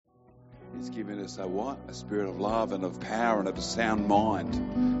He's given us a what? A spirit of love and of power and of a sound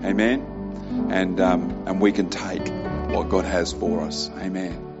mind. Amen. And we can take what God has for us.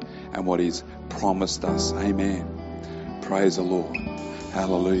 Amen. And what He's promised us. Amen. Praise the Lord.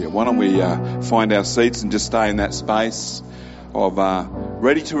 Hallelujah. Why don't we find our seats and just stay in that space of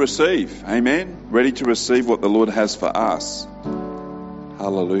ready to receive. Amen. Ready to receive what the Lord has for us.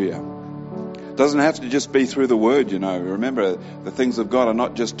 Hallelujah. Doesn't have to just be through the word, you know. Remember, the things of God are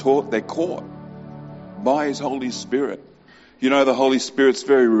not just taught, they're caught by His Holy Spirit. You know, the Holy Spirit's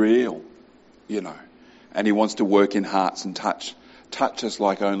very real, you know, and He wants to work in hearts and touch us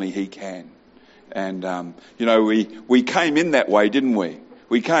like only He can. And, you know, we came in that way, didn't we?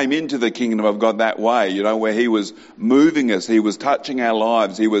 We came into the kingdom of God that way, you know, where He was moving us, He was touching our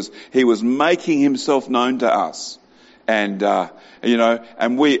lives, He was making Himself known to us. And, you know,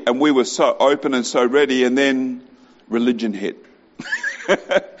 and we were so open and so ready, and then religion hit.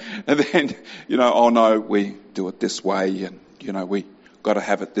 And then, you know, oh no, we do it this way, and, you know, we got to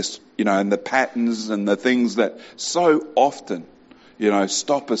have it this, you know, and the patterns and the things that so often, you know,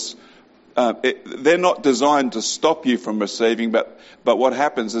 stop us. They're not designed to stop you from receiving, but what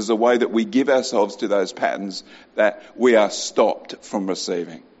happens is the way that we give ourselves to those patterns that we are stopped from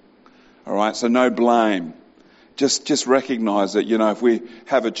receiving. All right, so no blame. Just recognise that, you know, if we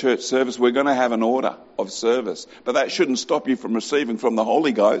have a church service, we're going to have an order of service. But that shouldn't stop you from receiving from the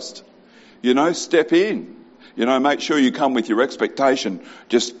Holy Ghost. You know, step in. You know, make sure you come with your expectation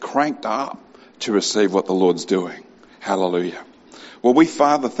just cranked up to receive what the Lord's doing. Hallelujah. Well, we,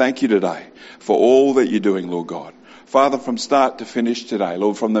 Father, thank You today for all that You're doing, Lord God. Father, from start to finish today,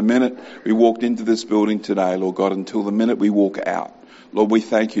 Lord, from the minute we walked into this building today, Lord God, until the minute we walk out, Lord, we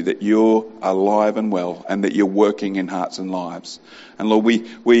thank You that You're alive and well and that You're working in hearts and lives. And Lord,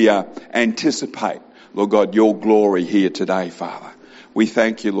 we anticipate, Lord God, Your glory here today, Father. We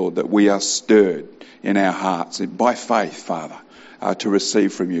thank You, Lord, that we are stirred in our hearts by faith, Father, to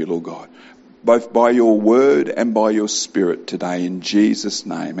receive from You, Lord God, both by Your word and by Your Spirit today, in Jesus'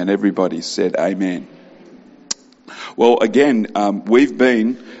 name. And everybody said amen. Well, again, we've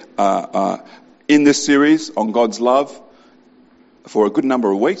been in this series on God's love for a good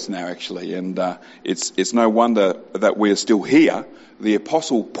number of weeks now, actually, and it's no wonder that we're still here. The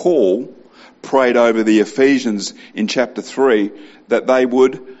Apostle Paul prayed over the Ephesians in chapter 3 that they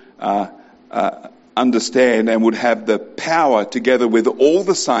would understand and would have the power, together with all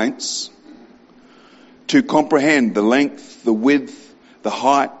the saints, to comprehend the length, the width, the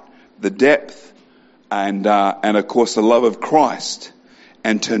height, the depth, and of course the love of Christ,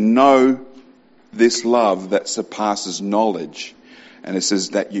 and to know this love that surpasses knowledge. And it says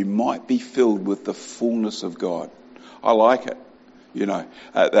that you might be filled with the fullness of God. I like it. You know,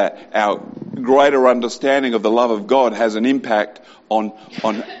 that our greater understanding of the love of God has an impact on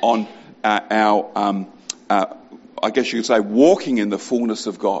our, I guess you could say, walking in the fullness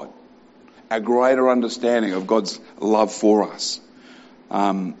of God. Our greater understanding of God's love for us.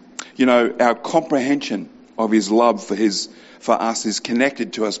 You know, our comprehension of His love for us is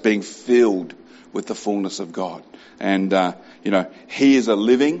connected to us being filled with the fullness of God. And, you know, He is a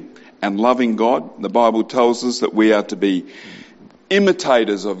living and loving God. The Bible tells us that we are to be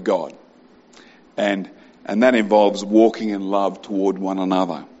imitators of God. And that involves walking in love toward one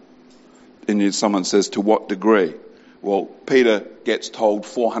another. And someone says, to what degree? Well, Peter gets told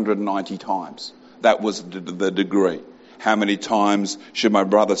 490 times. That was the degree. How many times should my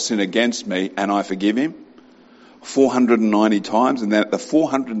brother sin against me and I forgive him? 490 times. And then at the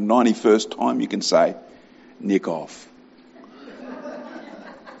 491st time you can say, nick off.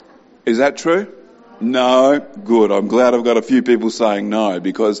 Is that true? No. Good. I'm glad I've got a few people saying no,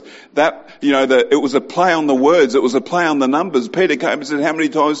 because that, you know, it was a play on the words. It was a play on the numbers. Peter came and said, how many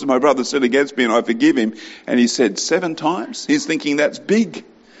times did my brother sin against me and I forgive him? And he said 7 times. He's thinking that's big.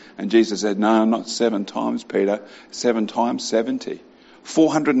 And Jesus said, no, not 7 times, Peter. 7 times 70.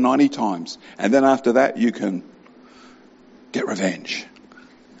 490 times. And then after that you can get revenge.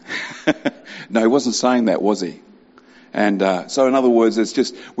 No, he wasn't saying that, was he? And so in other words, it's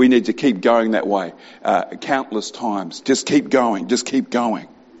just, we need to keep going that way, countless times. Just keep going, just keep going.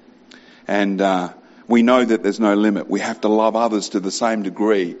 And we know that there's no limit. We have to love others to the same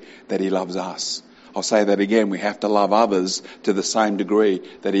degree that He loves us. I'll say that again, we have to love others to the same degree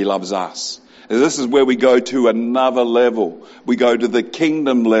that He loves us. And this is where we go to another level. We go to the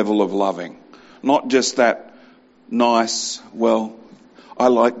kingdom level of loving. Not just that nice, well, I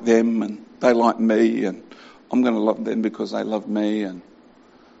like them and they like me and I'm going to love them because they love me. And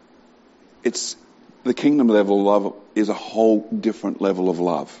it's the kingdom level of love is a whole different level of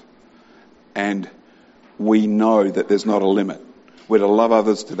love. And we know that there's not a limit. We're to love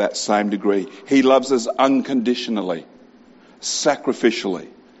others to that same degree. He loves us unconditionally, sacrificially.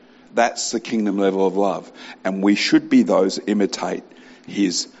 That's the kingdom level of love. And we should be those that imitate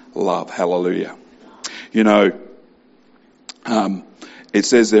his love. Hallelujah. You know, it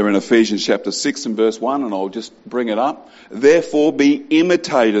says there in Ephesians chapter 6 and verse 1, and I'll just bring it up. Therefore be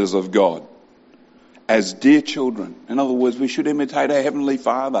imitators of God as dear children. In other words, we should imitate our Heavenly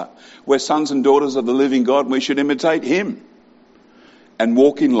Father. We're sons and daughters of the living God, and we should imitate him. And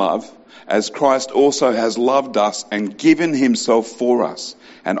walk in love, as Christ also has loved us and given himself for us,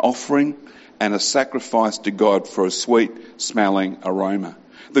 an offering and a sacrifice to God for a sweet smelling aroma.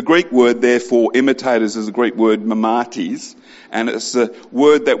 The Greek word, therefore, imitators, is the Greek word mimetes, and it's the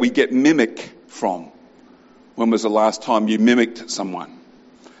word that we get mimic from. When was the last time you mimicked someone?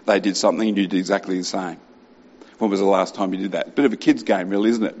 They did something and you did exactly the same. When was the last time you did that? Bit of a kid's game, really,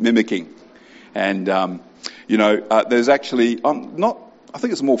 isn't it? Mimicking. And, there's actually, I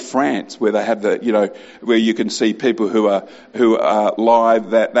think it's more France where they have where you can see people who are live,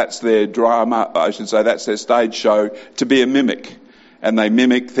 that's their drama, I should say, that's their stage show, to be a mimic. And they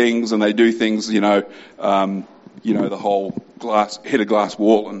mimic things and they do things, the whole hit a glass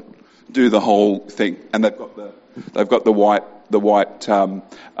wall and do the whole thing. And they've got the white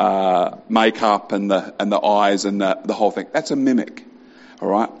makeup and the eyes and the whole thing. That's a mimic. All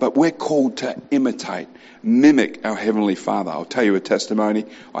right. But we're called to mimic our Heavenly Father. I'll tell you a testimony.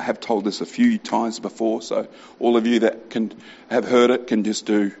 I have told this a few times before, so all of you that have heard it can just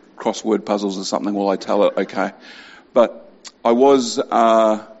do crossword puzzles or something while I tell it, okay? But I was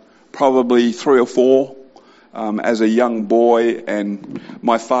probably 3 or 4 as a young boy, and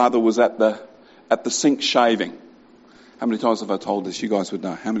my father was at the sink shaving. How many times have I told this? You guys would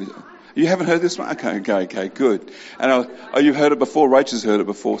know. How many? You haven't heard this one? Okay, good. And you've heard it before. Rachel's heard it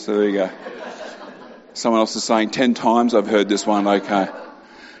before, so there you go. Someone else is saying 10 times I've heard this one. Okay.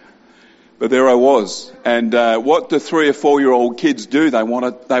 But there I was. And what do 3 or 4-year-old kids do? They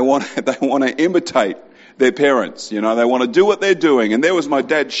want to imitate their parents. They want to do what they're doing. And there was my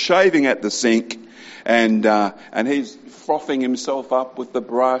dad shaving at the sink, and he's frothing himself up with the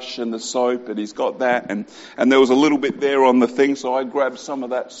brush and the soap, and he's got that, and there was a little bit there on the thing, so I grabbed some of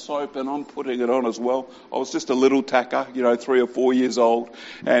that soap and I'm putting it on as well. I was just a little tacker, 3 or 4 years old,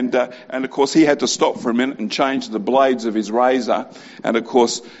 and of course he had to stop for a minute and change the blades of his razor, and of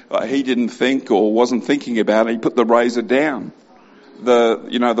course he didn't think or wasn't thinking about it. He put the razor down,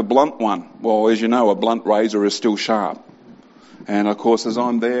 the blunt one. Well, as you know, a blunt razor is still sharp. And of course, as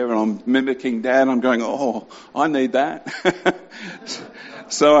I'm there and I'm mimicking Dad, I'm going, oh, I need that.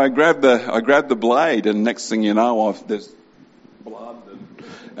 So I grabbed the blade, and next thing you know, there's blood,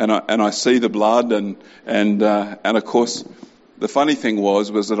 and I see the blood, and of course, the funny thing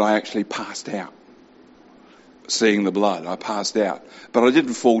was that I actually passed out. Seeing the blood, I passed out, but I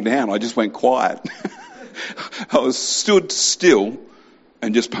didn't fall down. I just went quiet. I was stood still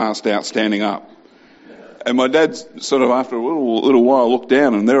and just passed out, standing up. And my dad sort of after a little while looked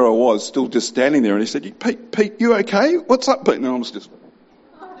down, and there I was, still just standing there, and he said, Pete, you okay? What's up, Pete? And I was just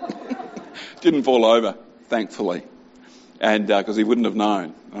didn't fall over, thankfully, and because he wouldn't have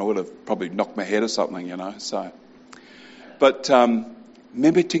known. I would have probably knocked my head or something, so. But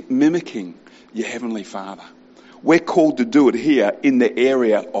mimicking your Heavenly Father. We're called to do it here in the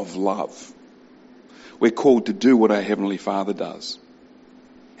area of love. We're called to do what our Heavenly Father does.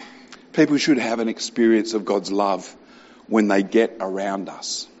 People should have an experience of God's love when they get around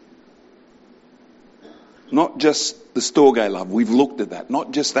us. Not just the storge love. We've looked at that.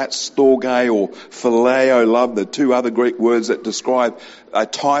 Not just that storge or phileo love, the 2 other Greek words that describe a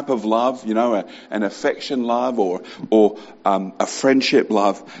type of love, an affection love or a friendship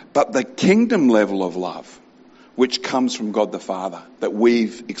love, but the kingdom level of love, which comes from God the Father, that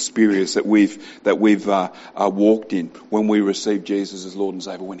we've experienced, that we've walked in when we received Jesus as Lord and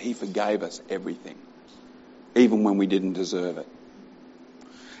Saviour, when He forgave us everything, even when we didn't deserve it.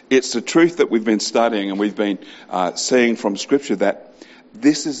 It's the truth that we've been studying and we've been seeing from Scripture, that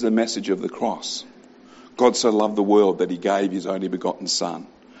this is the message of the cross. God so loved the world that He gave His only begotten Son,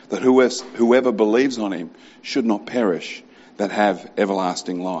 that whoever believes on Him should not perish, that have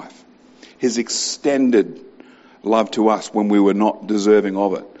everlasting life. His extended love to us when we were not deserving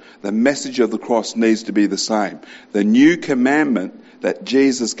of it. The message of the cross needs to be the same. The new commandment that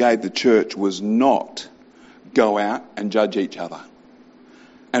Jesus gave the church was not go out and judge each other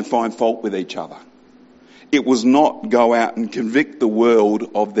and find fault with each other. It was not go out and convict the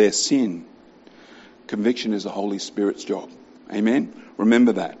world of their sin. Conviction is the Holy Spirit's job. Amen?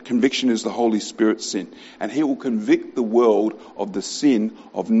 Remember that. Conviction is the Holy Spirit's sin. And He will convict the world of the sin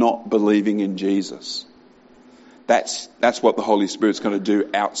of not believing in Jesus. That's what the Holy Spirit's going to do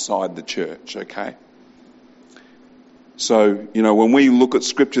outside the church, okay? So, when we look at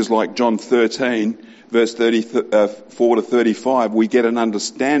scriptures like John 13, verse 34 to 35, we get an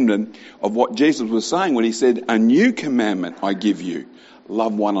understanding of what Jesus was saying when he said, "A new commandment I give you,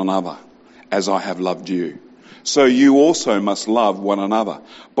 love one another as I have loved you. So you also must love one another.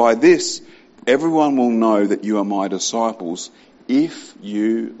 By this, everyone will know that you are my disciples if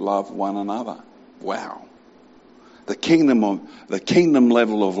you love one another." Wow. The kingdom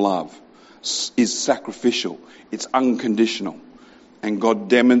level of love is sacrificial. It's unconditional. And God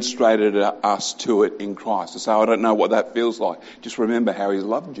demonstrated us to it in Christ. So I don't know what that feels like. Just remember how He's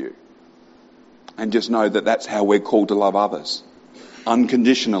loved you. And just know that that's how we're called to love others.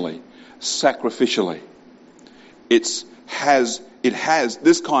 Unconditionally. Sacrificially. This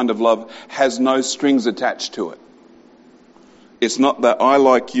kind of love has no strings attached to it. It's not that I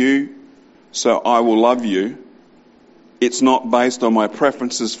like you, so I will love you. It's not based on my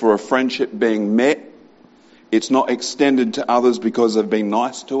preferences for a friendship being met. It's not extended to others because they've been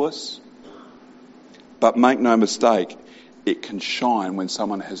nice to us. But make no mistake, it can shine when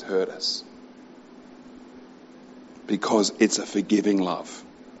someone has hurt us. Because it's a forgiving love.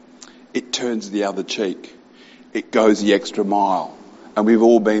 It turns the other cheek. It goes the extra mile. And we've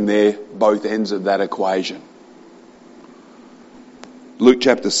all been there, both ends of that equation. Luke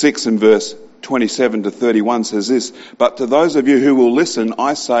chapter 6 and verse 27 to 31 says this, "But to those of you who will listen,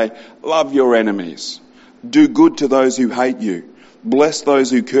 I say, love your enemies. Do good to those who hate you. Bless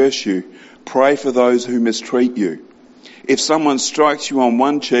those who curse you. Pray for those who mistreat you. If someone strikes you on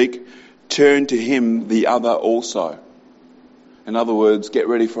one cheek, turn to him the other also." In other words, get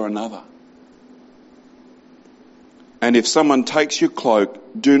ready for another. "And if someone takes your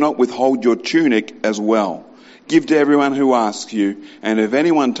cloak, do not withhold your tunic as well. Give to everyone who asks you, and if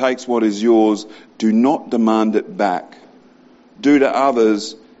anyone takes what is yours, do not demand it back. Do to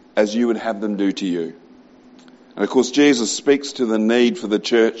others as you would have them do to you." And of course, Jesus speaks to the need for the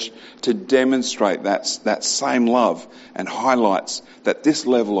church to demonstrate that same love, and highlights that this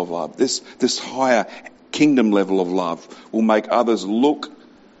level of love, this higher kingdom level of love, will make others look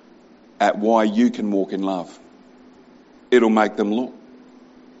at why you can walk in love. It'll make them look.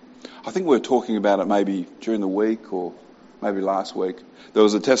 I think we were talking about it maybe during the week or maybe last week. There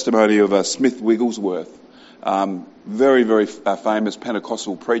was a testimony of Smith Wigglesworth. Very, very famous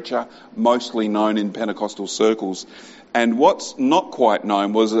Pentecostal preacher, mostly known in Pentecostal circles. And what's not quite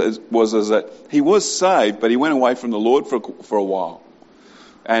known was that he was saved, but he went away from the Lord for a while.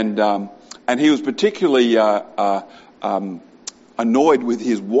 And he was particularly annoyed with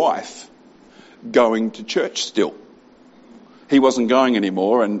his wife going to church still. He wasn't going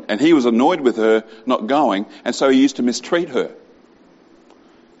anymore, and he was annoyed with her not going, and so he used to mistreat her.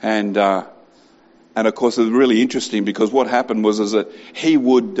 And of course it was really interesting, because what happened was that he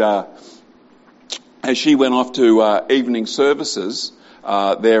would, as she went off to evening services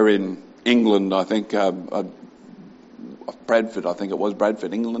there in England, I think, Bradford,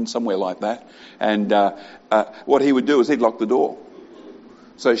 England, somewhere like that. And what he would do is he'd lock the door,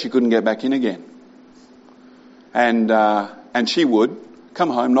 so she couldn't get back in again. And she would come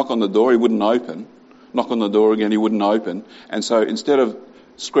home, knock on the door, he wouldn't open. Knock on the door again, he wouldn't open. And so instead of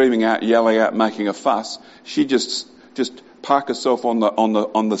screaming out, yelling out, making a fuss, she just park herself on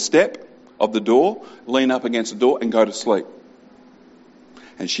the step of the door, lean up against the door, and go to sleep.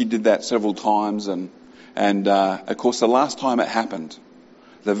 And she did that several times. And of course, the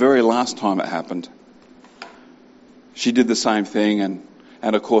very last time it happened, she did the same thing.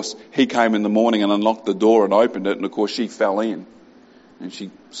 And of course, he came in the morning and unlocked the door and opened it, and of course she fell in. And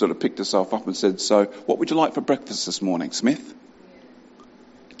she sort of picked herself up and said, "So, what would you like for breakfast this morning, Smith?"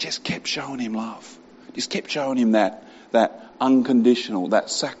 Just kept showing him love. Just kept showing him that unconditional,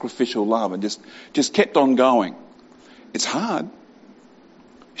 that sacrificial love, and just kept on going. It's hard.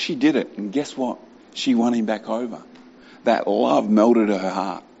 She did it, and guess what? She won him back over. That love melted her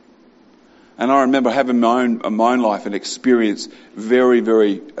heart. And I remember having my own life and experience very,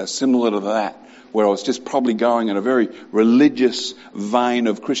 very similar to that, where I was just probably going in a very religious vein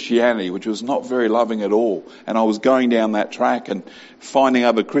of Christianity, which was not very loving at all. And I was going down that track, and finding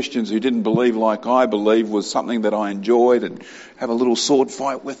other Christians who didn't believe like I believe was something that I enjoyed, and have a little sword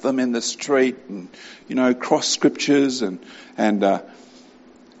fight with them in the street, and cross scriptures, and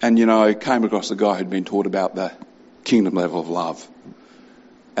I came across a guy who'd been taught about the kingdom level of love.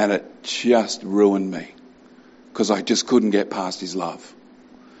 And it just ruined me, because I just couldn't get past his love.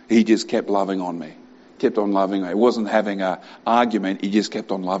 He just kept loving on me, kept on loving me. He wasn't having an argument, he just kept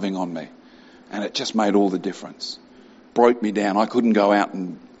on loving on me. And it just made all the difference. Broke me down. I couldn't go out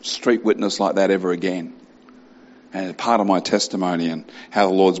and street witness like that ever again. And part of my testimony and how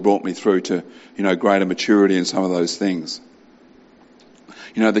the Lord's brought me through to, greater maturity in some of those things.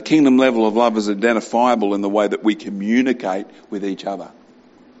 The kingdom level of love is identifiable in the way that we communicate with each other.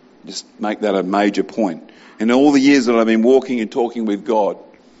 Just make that a major point. In all the years that I've been walking and talking with God,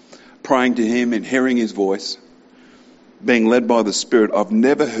 praying to Him and hearing His voice, being led by the Spirit, I've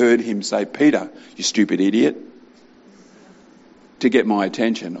never heard Him say, "Peter, you stupid idiot," to get my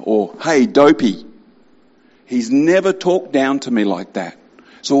attention, or "Hey, dopey." He's never talked down to me like that.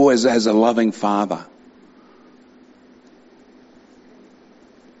 It's always as a loving Father.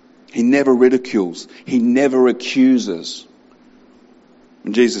 He never ridicules. He never accuses.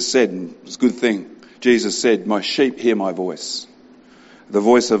 And Jesus said, and it's a good thing, Jesus said, "My sheep hear my voice. The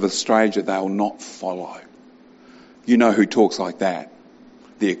voice of a stranger they will not follow." You know who talks like that?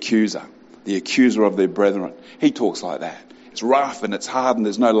 The accuser of their brethren. He talks like that. It's rough and it's hard and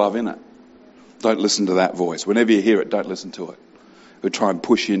there's no love in it. Don't listen to that voice. Whenever you hear it, don't listen to it. It'll try and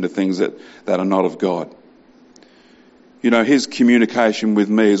push you into things that are not of God. His communication with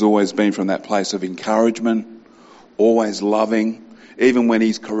me has always been from that place of encouragement, always loving, even when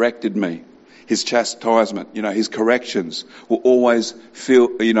He's corrected me. His chastisement, His corrections will always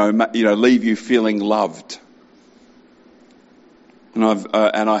leave you feeling loved. And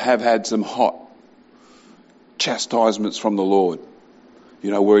I have had some hot chastisements from the Lord,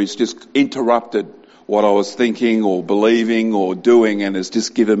 where He's just interrupted what I was thinking or believing or doing and has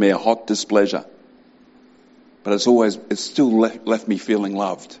just given me a hot displeasure. But it's still left me feeling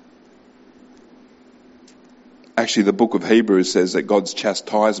loved. Actually, the book of Hebrews says that God's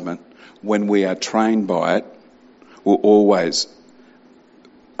chastisement, when we are trained by it, will always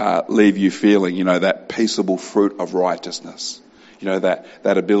leave you feeling, that peaceable fruit of righteousness. That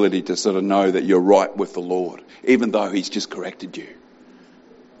ability to sort of know that you're right with the Lord, even though He's just corrected you.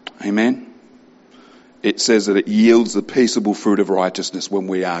 Amen? It says that it yields the peaceable fruit of righteousness when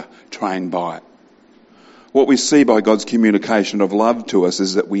we are trained by it. What we see by God's communication of love to us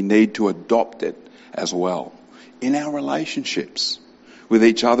is that we need to adopt it as well in our relationships with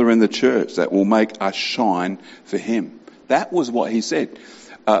each other in the church that will make us shine for Him. That was what He said.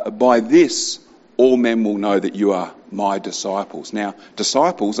 By this, all men will know that you are my disciples. Now,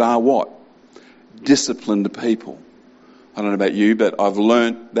 disciples are what? Disciplined people. I don't know about you, but I've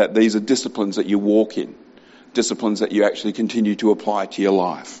learnt that these are disciplines that you walk in. Disciplines that you actually continue to apply to your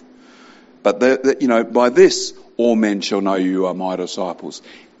life. But, by this, all men shall know you are my disciples.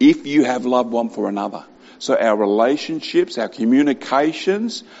 If you have love one for another. So our relationships, our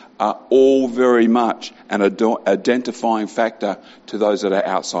communications are all very much an identifying factor to those that are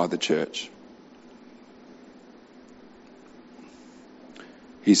outside the church.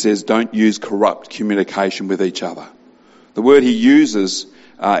 He says, don't use corrupt communication with each other. The word he uses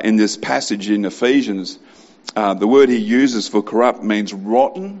in this passage in Ephesians, the word he uses for corrupt means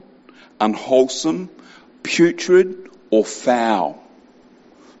rotten, unwholesome, putrid, or foul.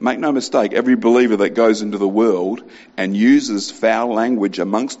 Make no mistake, every believer that goes into the world and uses foul language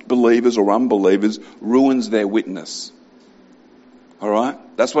amongst believers or unbelievers ruins their witness. All right?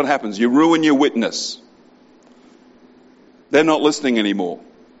 That's what happens. You ruin your witness. They're not listening anymore.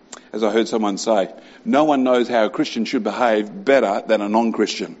 As I heard someone say, no one knows how a Christian should behave better than a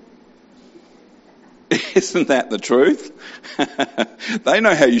non-Christian. Isn't that the truth? They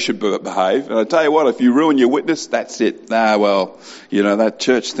know how you should behave. And I tell you what, if you ruin your witness, that's it. That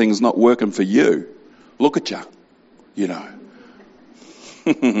church thing's not working for you. Look at you,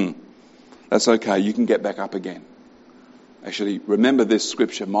 That's okay. You can get back up again. Actually, remember this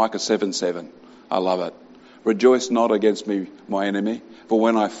scripture, Micah 7:7. I love it. Rejoice not against me, my enemy, for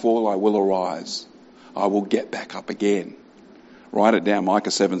when I fall, I will arise. I will get back up again. Write it down, Micah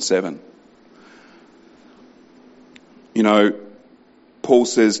 7:7. Paul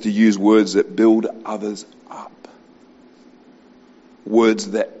says to use words that build others up.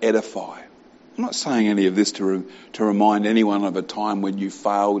 Words that edify. I'm not saying any of this to remind anyone of a time when you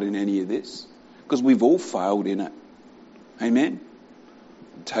failed in any of this, because we've all failed in it. Amen?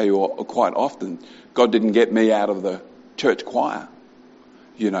 I tell you what, quite often, God didn't get me out of the church choir,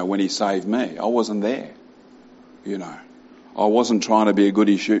 when he saved me. I wasn't there, I wasn't trying to be a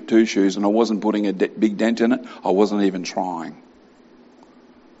goody two-shoes, and I wasn't putting a big dent in it. I wasn't even trying.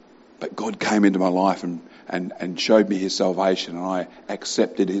 But God came into my life and showed me his salvation, and I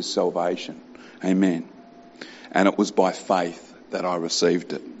accepted his salvation. Amen. And it was by faith that I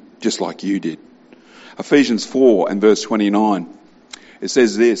received it, just like you did. Ephesians 4 and verse 29, it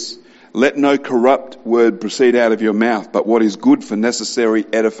says this, let no corrupt word proceed out of your mouth, but what is good for necessary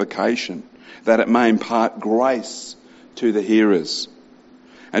edification, that it may impart grace to the hearers.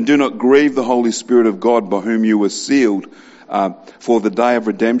 And do not grieve the Holy Spirit of God, by whom you were sealed for the day of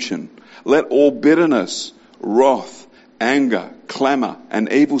redemption. Let all bitterness, wrath, anger, clamour,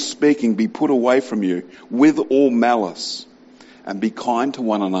 and evil speaking be put away from you with all malice. And be kind to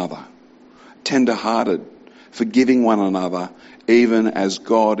one another, tender-hearted, forgiving one another, even as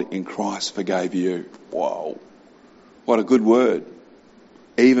God in Christ forgave you. Whoa. What a good word.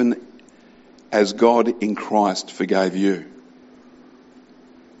 Even as God in Christ forgave you.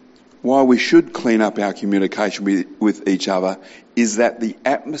 Why we should clean up our communication with each other is that the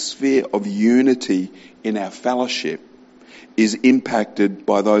atmosphere of unity in our fellowship is impacted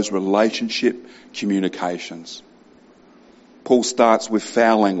by those relationship communications. Paul starts with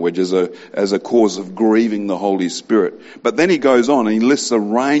foul language as a cause of grieving the Holy Spirit. But then he goes on and he lists a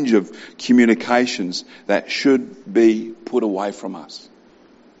range of communications that should be put away from us.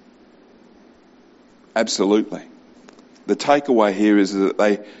 Absolutely. The takeaway here is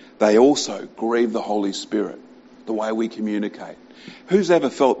that they also grieve the Holy Spirit, the way we communicate. Who's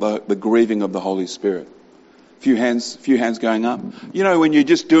ever felt the grieving of the Holy Spirit? Few hands going up. You know, when you're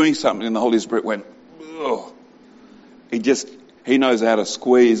just doing something and the Holy Spirit went, ugh. He knows how to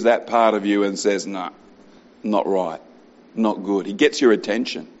squeeze that part of you and says, no, not right, not good. He gets your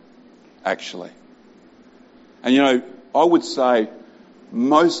attention, actually. And you know, I would say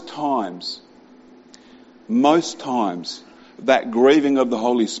most times, that grieving of the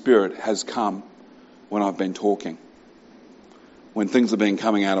Holy Spirit has come when I've been talking, when things have been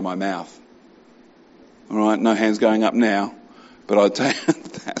coming out of my mouth. All right, no hands going up now, but I'll tell you,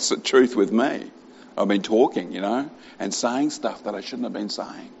 that's the truth with me. I've been talking, and saying stuff that I shouldn't have been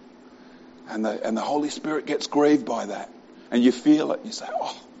saying. And the Holy Spirit gets grieved by that. And you feel it. You say,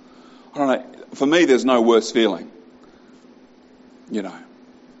 oh, I don't know. For me, there's no worse feeling.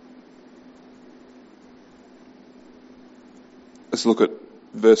 Let's look at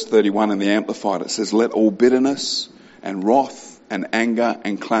verse 31 in the Amplified. It says, let all bitterness and wrath and anger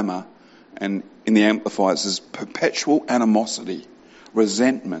and clamour, and in the Amplified it says, perpetual animosity,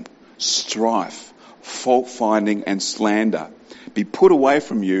 resentment, strife, fault-finding and slander be put away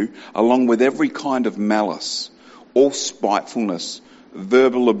from you, along with every kind of malice, all spitefulness,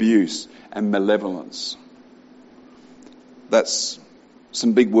 verbal abuse and malevolence. That's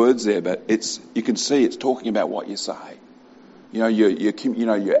some big words there, but you can see it's talking about what you say. Your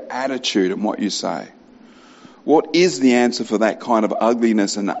attitude and what you say. What is the answer for that kind of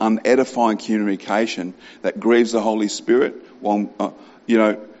ugliness and unedifying communication that grieves the Holy Spirit? Well,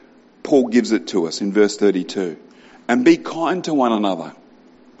 Paul gives it to us in verse 32. And be kind to one another,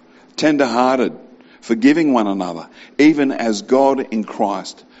 tender-hearted, forgiving one another, even as God in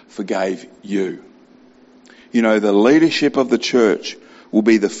Christ forgave you. The leadership of the church will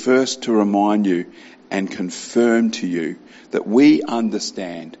be the first to remind you and confirm to you that we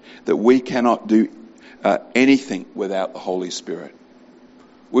understand that we cannot do anything without the Holy Spirit.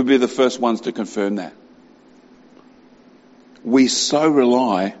 We'll be the first ones to confirm that. We so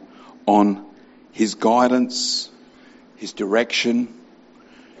rely on His guidance, His direction,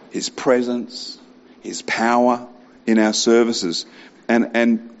 His presence, His power in our services.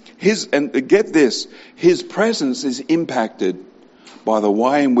 And get this, His presence is impacted by the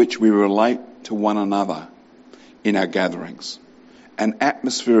way in which we relate to one another in our gatherings. An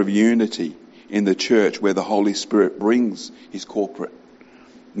atmosphere of unity in the church where the Holy Spirit brings His corporate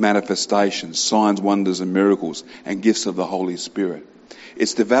manifestations, signs, wonders and miracles and gifts of the Holy Spirit.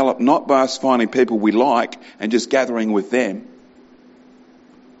 It's developed not by us finding people we like and just gathering with them,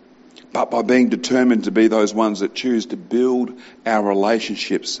 but by being determined to be those ones that choose to build our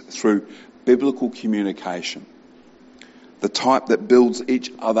relationships through biblical communication. The type that builds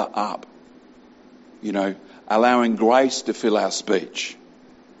each other up. Allowing grace to fill our speech.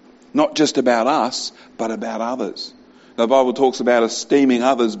 Not just about us, but about others. The Bible talks about esteeming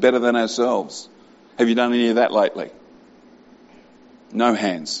others better than ourselves. Have you done any of that lately? No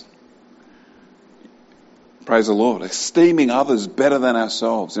hands. Praise the Lord. Esteeming others better than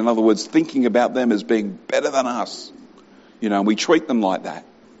ourselves. In other words, thinking about them as being better than us. And we treat them like that.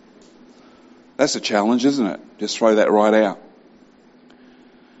 That's a challenge, isn't it? Just throw that right out.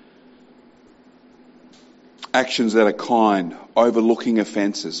 Actions that are kind, overlooking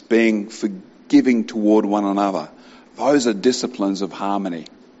offences, being forgiving toward one another. Those are disciplines of harmony.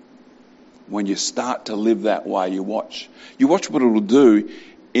 When you start to live that way, you watch what it will do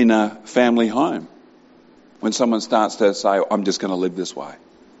in a family home. When someone starts to say, I'm just going to live this way.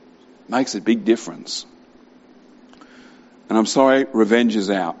 It makes a big difference. And I'm sorry, revenge is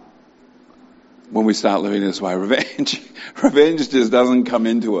out. When we start living this way, revenge just doesn't come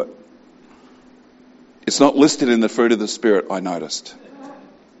into it. It's not listed in the fruit of the Spirit, I noticed.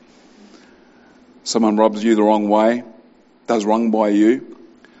 someone robs you the wrong way, does wrong by you,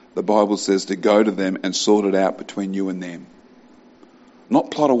 the Bible says to go to them and sort it out between you and them. Not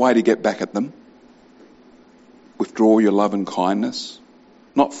plot a way to get back at them. Withdraw your love and kindness.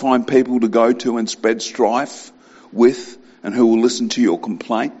 Not find people to go to and spread strife with and who will listen to your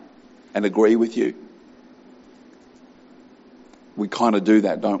complaint and agree with you. We kind of do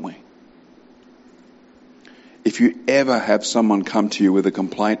that, don't we? If you ever have someone come to you with a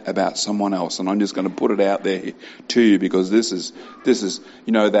complaint about someone else, and I'm just going to put it out there to you because this is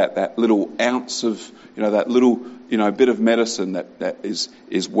that little ounce of, that little, bit of medicine that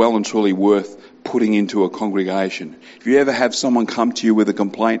is well and truly worth putting into a congregation. If you ever have someone come to you with a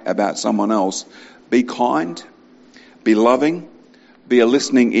complaint about someone else, be kind, be loving, be a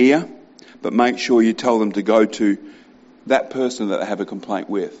listening ear, but make sure you tell them to go to that person that they have a complaint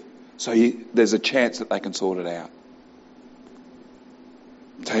with. So there's a chance that they can sort it out.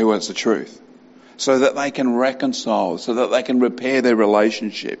 I'll tell you what, it's the truth. So that they can reconcile, so that they can repair their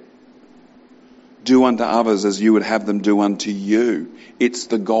relationship. Do unto others as you would have them do unto you. It's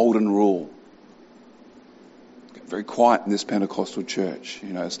the golden rule. Get very quiet in this Pentecostal church,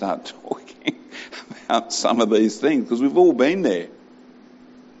 start talking about some of these things, because we've all been there.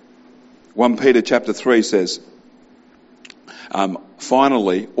 1 Peter chapter 3 says,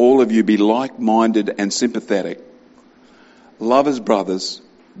 finally, all of you be like-minded and sympathetic. Love as brothers.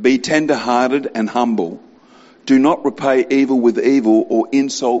 Be tender-hearted and humble. Do not repay evil with evil or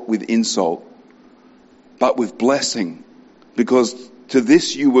insult with insult, but with blessing. Because to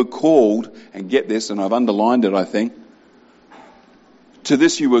this you were called, and get this, and I've underlined it, I think. To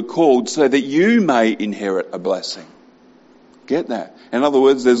this you were called so that you may inherit a blessing. Get that? In other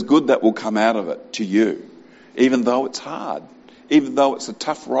words, there's good that will come out of it to you, even though it's hard. Even though it's a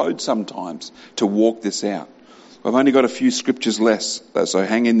tough road sometimes to walk this out. I've only got a few scriptures less, so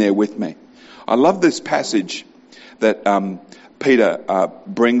hang in there with me. I love this passage that Peter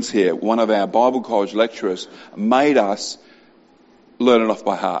brings here. One of our Bible college lecturers made us learn it off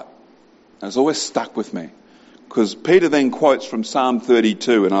by heart. And it's always stuck with me. Because Peter then quotes from Psalm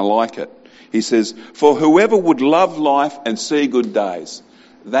 32, and I like it. He says, "For whoever would love life and see good days,"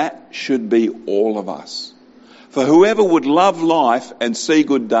 that should be all of us. For whoever would love life and see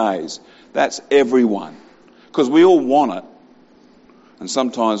good days, that's everyone. Because we all want it. And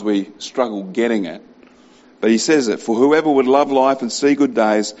sometimes we struggle getting it. But he says it, for whoever would love life and see good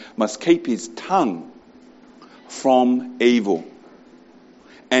days must keep his tongue from evil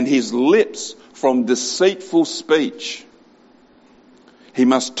and his lips from deceitful speech. He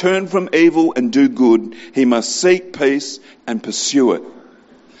must turn from evil and do good. He must seek peace and pursue it.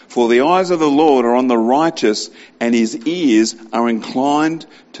 For the eyes of the Lord are on the righteous, and his ears are inclined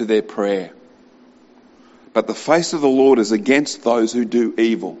to their prayer. But the face of the Lord is against those who do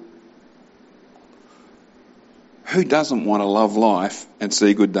evil. Who doesn't want to love life and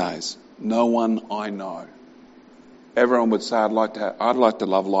see good days? No one I know. Everyone would say, I'd like to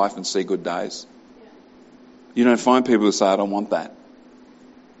love life and see good days. You don't find people who say, I don't want that.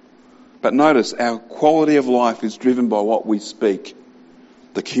 But notice, our quality of life is driven by what we speak.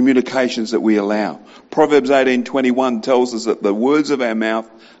 The communications that we allow. Proverbs 18:21 tells us that the words of our mouth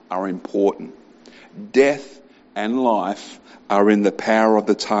are important. Death and life are in the power of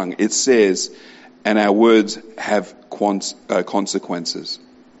the tongue. It says, and our words have consequences.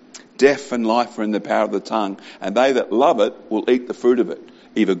 Death and life are in the power of the tongue, and they that love it will eat the fruit of it,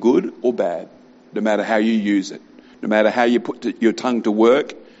 either good or bad, no matter how you use it. No matter how you put your tongue to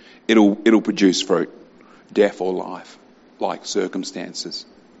work, it'll produce fruit, death or life. Like circumstances.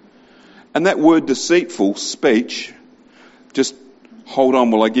 And that word deceitful speech, just hold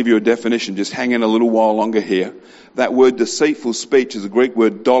on while I give you a definition, just hang in a little while longer here. That word deceitful speech is a Greek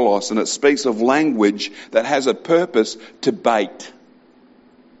word dolos, and it speaks of language that has a purpose to bait.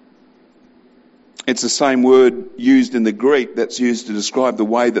 It's the same word used in the Greek that's used to describe the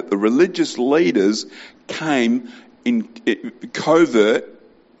way that the religious leaders came in covert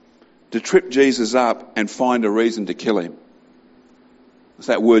to trip Jesus up and find a reason to kill him. It's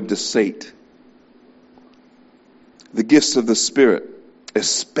that word deceit. The gifts of the Spirit,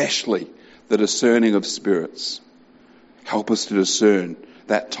 especially the discerning of spirits, help us to discern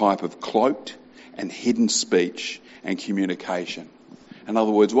that type of cloaked and hidden speech and communication. In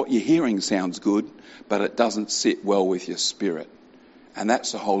other words, what you're hearing sounds good, but it doesn't sit well with your spirit. And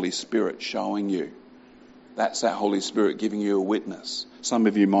that's the Holy Spirit showing you. That's that Holy Spirit giving you a witness. Some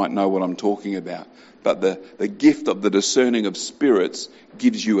of you might know what I'm talking about. But the gift of the discerning of spirits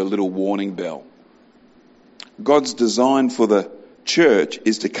gives you a little warning bell. God's design for the church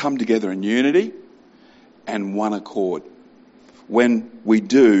is to come together in unity and one accord. when we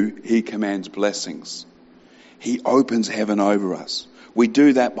do, he commands blessings. He opens heaven over us. We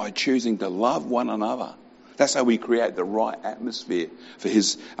do that by choosing to love one another. That's how we create the right atmosphere for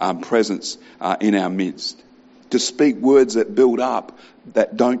his presence in our midst. To speak words that build up,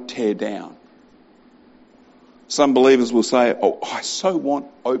 that don't tear down. Some believers will say, oh, I so want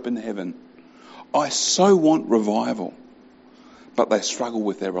open heaven. I so want revival. But they struggle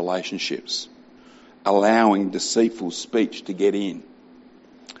with their relationships, allowing deceitful speech to get in.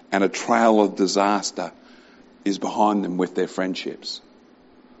 And a trail of disaster is behind them with their friendships.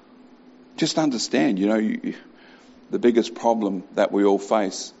 Just understand, the biggest problem that we all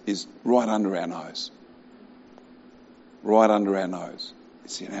face is right under our nose. Right under our nose.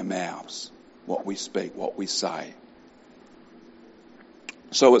 It's in our mouths, what we speak, what we say.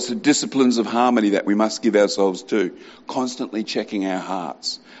 So it's the disciplines of harmony that we must give ourselves to, constantly checking our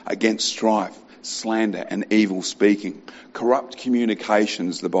hearts against strife, slander and evil speaking, corrupt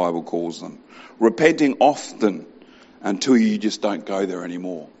communications, the Bible calls them, repenting often until you just don't go there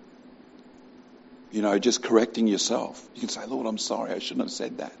anymore. Just correcting yourself. You can say, Lord, I'm sorry, I shouldn't have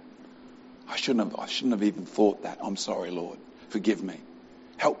said that. I shouldn't have even thought that. I'm sorry, Lord. Forgive me.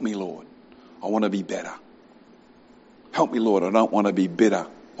 Help me, Lord. I want to be better. Help me, Lord. I don't want to be bitter.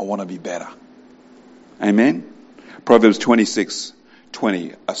 I want to be better. Amen. Proverbs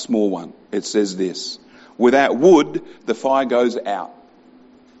 26:20, a small one. It says this: without wood, the fire goes out.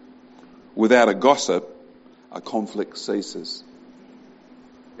 Without a gossip, a conflict ceases.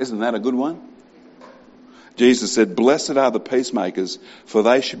 Isn't that a good one? Jesus said, blessed are the peacemakers, for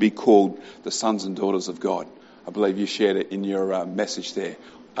they should be called the sons and daughters of God. I believe you shared it in your message there.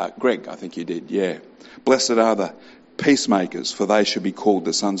 Greg, I think you did, yeah. Blessed are the peacemakers, for they should be called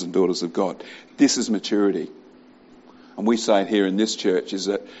the sons and daughters of God. This is maturity. And we say it here in this church is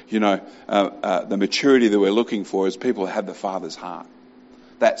that, the maturity that we're looking for is people that have the Father's heart.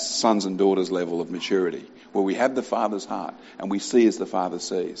 That's sons and daughters level of maturity, where we have the Father's heart and we see as the Father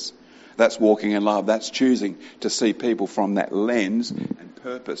sees. That's walking in love. That's choosing to see people from that lens and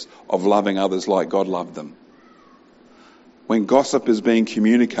purpose of loving others like God loved them. When gossip is being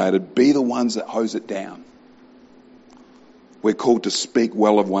communicated, be the ones that hose it down. We're called to speak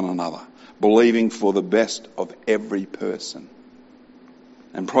well of one another, believing for the best of every person.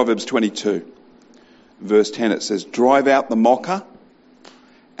 And Proverbs 22, verse 10, it says, drive out the mocker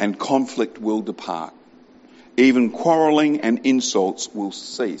and conflict will depart. Even quarrelling and insults will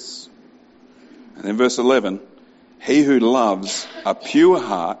cease. And then verse 11, he who loves a pure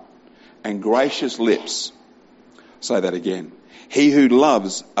heart and gracious lips. Say that again. He who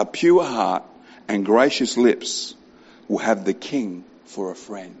loves a pure heart and gracious lips will have the king for a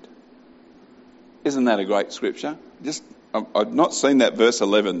friend. Isn't that a great scripture? I've not seen that verse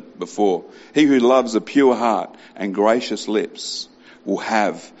 11 before. He who loves a pure heart and gracious lips will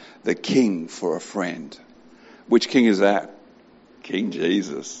have the king for a friend. Which king is that? King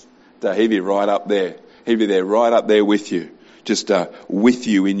Jesus. So he'd be right up there. He'd be there right up there with you. Just with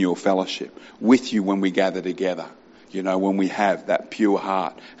you in your fellowship. With you when we gather together. When we have that pure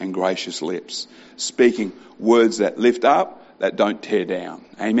heart and gracious lips. Speaking words that lift up, that don't tear down.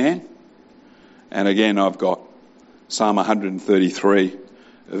 Amen? And again, I've got Psalm 133,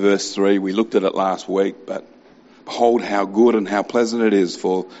 verse 3. We looked at it last week, but behold how good and how pleasant it is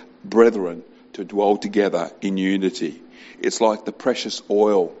for brethren to dwell together in unity. It's like the precious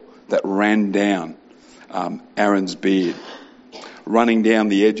oil that ran down Aaron's beard, running down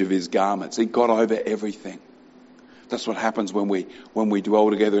the edge of his garments. It got over everything. That's what happens when we dwell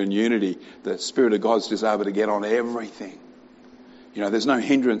together in unity. The Spirit of God's just able to get on everything. There's no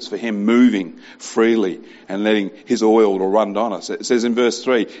hindrance for him moving freely and letting his oil to run on us. It says in verse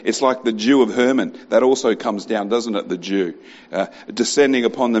 3, it's like the dew of Hermon. That also comes down, doesn't it, the dew? Descending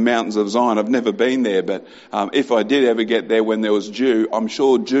upon the mountains of Zion. I've never been there, but if I did ever get there when there was dew, I'm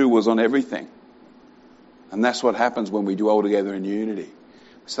sure dew was on everything. And that's what happens when we dwell together in unity.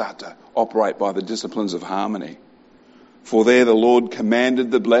 We start to operate by the disciplines of harmony. For there the Lord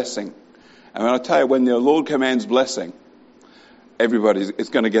commanded the blessing. And when I tell you, when the Lord commands blessing, it's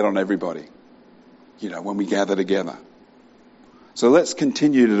going to get on everybody, when we gather together. So let's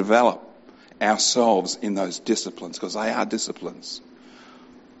continue to develop ourselves in those disciplines, because they are disciplines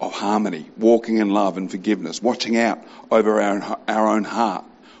of harmony, walking in love and forgiveness, watching out over our own heart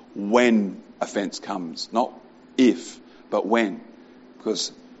when offence comes. Not if, but when,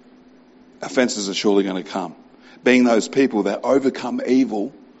 because offences are surely going to come. Being those people that overcome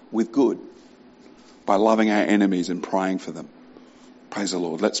evil with good by loving our enemies and praying for them. Praise the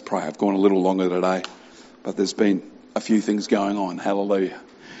Lord. Let's pray. I've gone a little longer today, but there's been a few things going on. Hallelujah.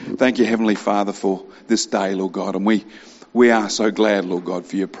 Thank you, Heavenly Father, for this day, Lord God. And we We are so glad, Lord God,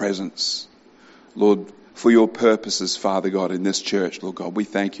 for your presence. Lord, for your purposes, Father God, in this church, Lord God. We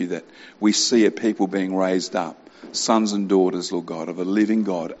thank you that we see a people being raised up, sons and daughters, Lord God, of a living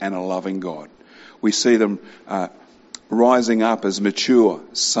God and a loving God. We see them rising up as mature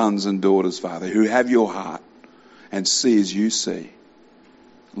sons and daughters, Father, who have your heart and see as you see.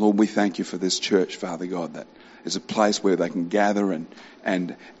 Lord, we thank you for this church, Father God, that is a place where they can gather and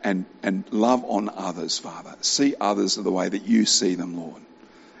love on others, Father. See others the way that you see them, Lord,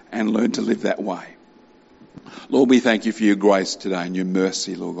 and learn to live that way. Lord, we thank you for your grace today and your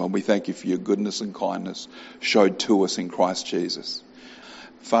mercy, Lord God. We thank you for your goodness and kindness showed to us in Christ Jesus.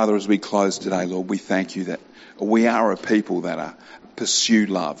 Father, as we close today, Lord, we thank you that we are a people that pursue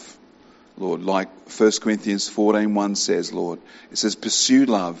love. Lord, like 1 Corinthians 14:1 says, Lord, it says, pursue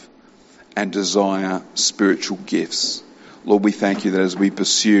love and desire spiritual gifts. Lord, we thank you that as we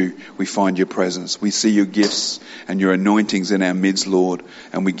pursue, we find your presence. We see your gifts and your anointings in our midst, Lord,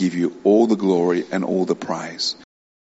 and we give you all the glory and all the praise.